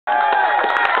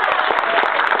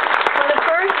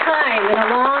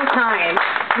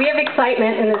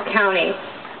excitement in this county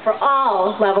for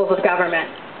all levels of government.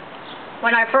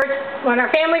 When our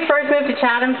family first moved to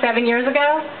Chatham 7 years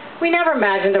ago, we never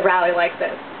imagined a rally like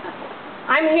this.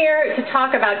 I'm here to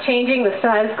talk about changing the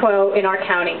status quo in our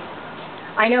county.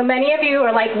 I know many of you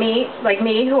are like me,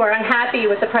 who are unhappy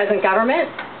with the present government,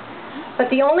 but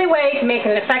the only way to make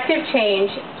an effective change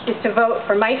is to vote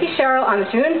for Mikey Sherrill on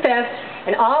June 5th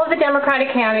and all of the Democratic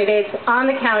candidates on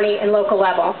the county and local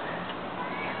level.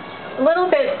 A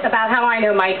little bit about how I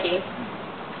know Mikey.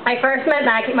 I first met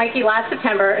Mikey last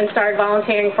September and started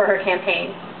volunteering for her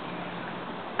campaign.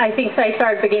 I think I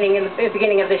started at the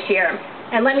beginning of this year.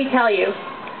 And let me tell you,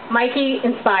 Mikey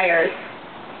inspires.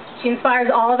 She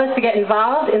inspires all of us to get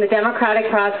involved in the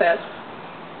democratic process.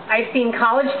 I've seen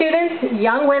college students,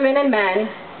 young women and men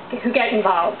who get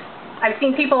involved. I've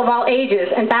seen people of all ages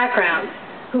and backgrounds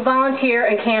who volunteer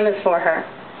and canvass for her.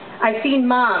 I've seen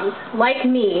moms, like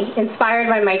me, inspired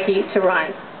by Mikey to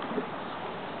run.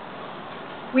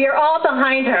 We are all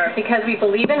behind her because we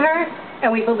believe in her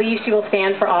and we believe she will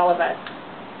stand for all of us.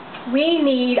 We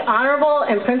need honorable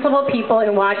and principled people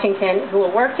in Washington who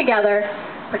will work together,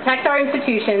 protect our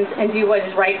institutions, and do what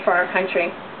is right for our country.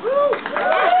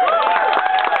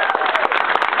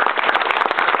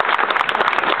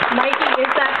 Mikey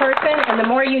is that person, and the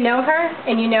more you know her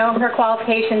and you know her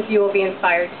qualifications, you will be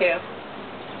inspired too.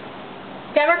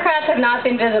 Democrats have not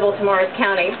been visible to Morris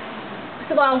County.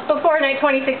 Well, before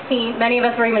 2016, many of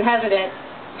us were even hesitant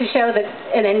to show that,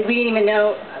 and then we didn't even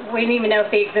know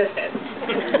if they existed.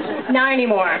 Not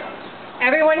anymore.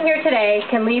 Everyone here today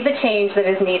can lead the change that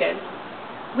is needed.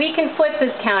 We can flip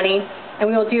this county, and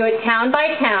we will do it town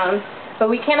by town, but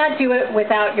we cannot do it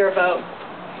without your vote.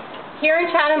 Here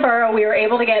in Chatham Borough, we were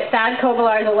able to get Thad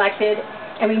Kobolars elected,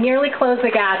 and we nearly closed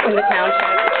the gap in the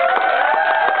township.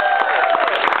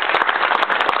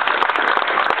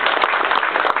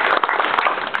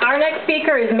 Our next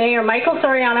speaker is Mayor Michael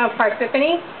Soriano of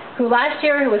Parsippany, who last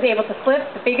year was able to flip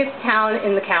the biggest town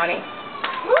in the county.